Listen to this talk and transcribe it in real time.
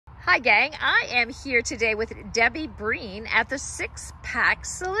Hi gang, I am here today with Debbie Breen at the Six Pack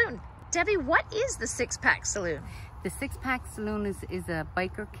Saloon. Debbie, what is the Six Pack Saloon? The Six Pack Saloon is a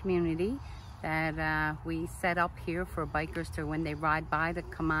biker community that we set up here for bikers to, when they ride by, to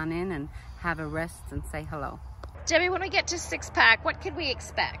come on in and have a rest and say hello. Debbie, when we get to Six Pack, what can we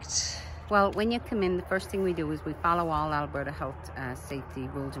expect? Well, when you come in, the first thing we do is we follow all Alberta health safety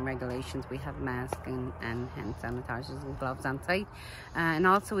rules and regulations. We have masks and hand sanitizers and gloves on site. And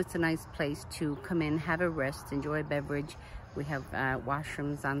also it's a nice place to come in, have a rest, enjoy a beverage. We have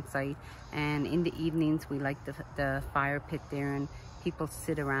washrooms on site. And in the evenings, we like the fire pit there, and people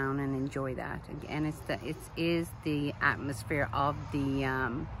sit around and enjoy that. And it is the atmosphere of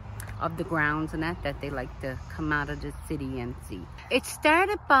the grounds and that they like to come out of the city and see. It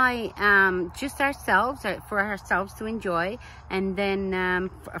started by just ourselves, for ourselves to enjoy, and then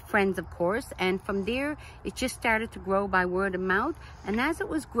friends, of course. And from there, it just started to grow by word of mouth. And as it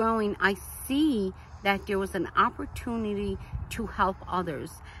was growing, I see that there was an opportunity to help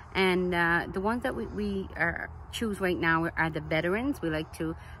others. And the ones that we choose right now are the veterans. We like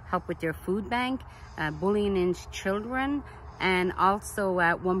to help with their food bank, bullying in children, and also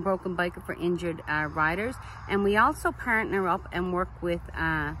One Broken Biker for injured riders. And we also partner up and work with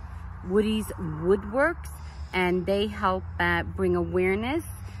Woody's Woodworks, and they help bring awareness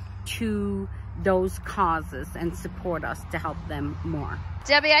to those causes and support us to help them more.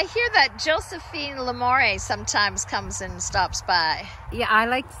 Debbie, I hear that Josephine Lamore sometimes comes and stops by. Yeah, I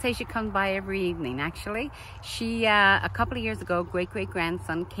like to say she comes by every evening, actually. She, a couple of years ago,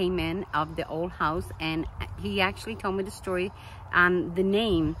 great-great-grandson came in of the old house, and he actually told me the story on the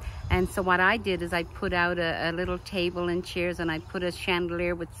name. And so what I did is I put out a little table and chairs, and I put a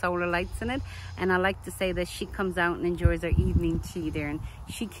chandelier with solar lights in it. And I like to say that she comes out and enjoys her evening tea there, and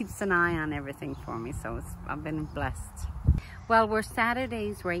she keeps an eye on everything for me, so I've been blessed. Well, we're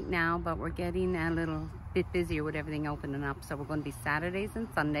Saturdays right now, but we're getting a little bit busier with everything opening up. So we're going to be Saturdays and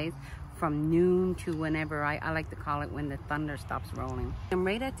Sundays from noon to whenever, I like to call it when the thunder stops rolling. I'm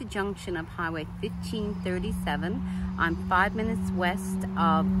right at the junction of Highway 1537. I'm 5 minutes west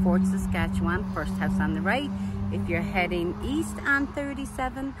of Fort Saskatchewan, first house on the right. If you're heading east on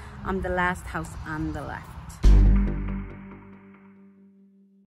 37, I'm the last house on the left.